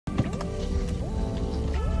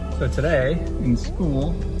So today, in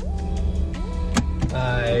school,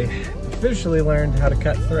 I officially learned how to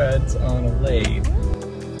cut threads on a lathe.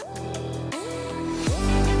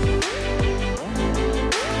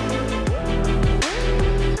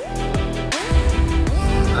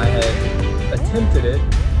 I had attempted it,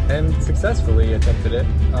 and successfully attempted it,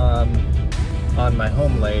 on my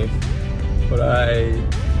home lathe, but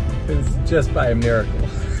it was just by a miracle.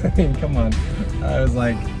 I mean, come on. I was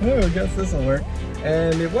like, oh, I guess this will work.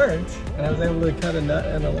 And it worked. And I was able to cut a nut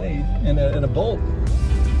and a lathe and a bolt.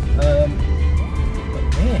 But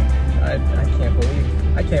man,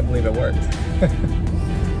 I can't believe it worked.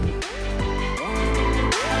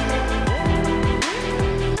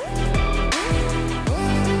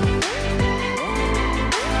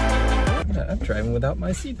 Yeah, I'm driving without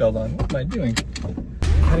my seatbelt on. What am I doing?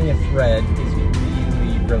 Cutting a thread is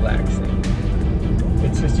really relaxing.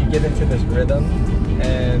 It's just you get into this rhythm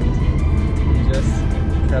and you just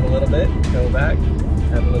cut a little bit, go back,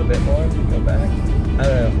 cut a little bit more, go back. I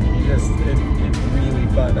don't know, it's really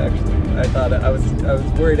fun actually. I was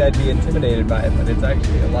worried I'd be intimidated by it, but it's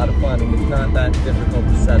actually a lot of fun and it's not that difficult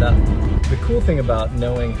to set up. The cool thing about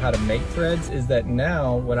knowing how to make threads is that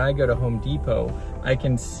now when I go to Home Depot, I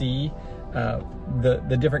can see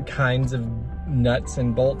the different kinds of nuts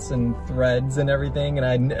and bolts and threads and everything,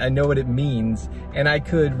 and I know what it means, and I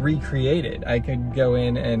could recreate it. I could go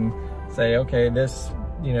in and say, okay, this,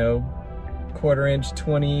 you know, 1/4 inch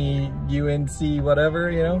 20 UNC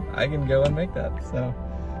whatever, you know, I can go and make that. So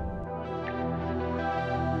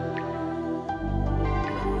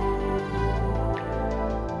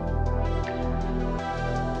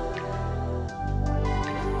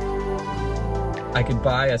I could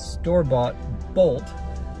buy a store-bought bolt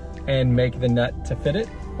and make the nut to fit it,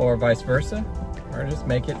 or vice versa, or just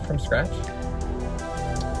make it from scratch.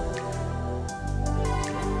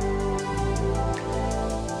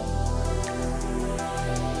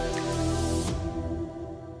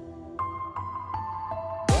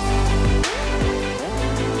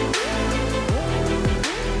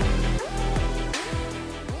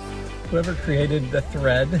 Whoever created the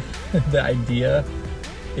thread, the idea,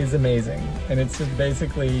 is amazing. And it's just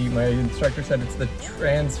basically, my instructor said it's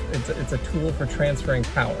a tool for transferring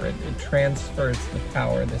power. It transfers the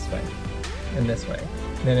power this way and this way.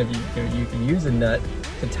 And then if you can use a nut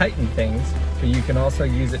to tighten things, but you can also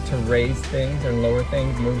use it to raise things and lower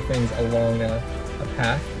things, move things along a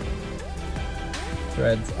path.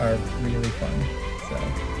 Threads are really fun. So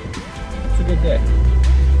it's a good day.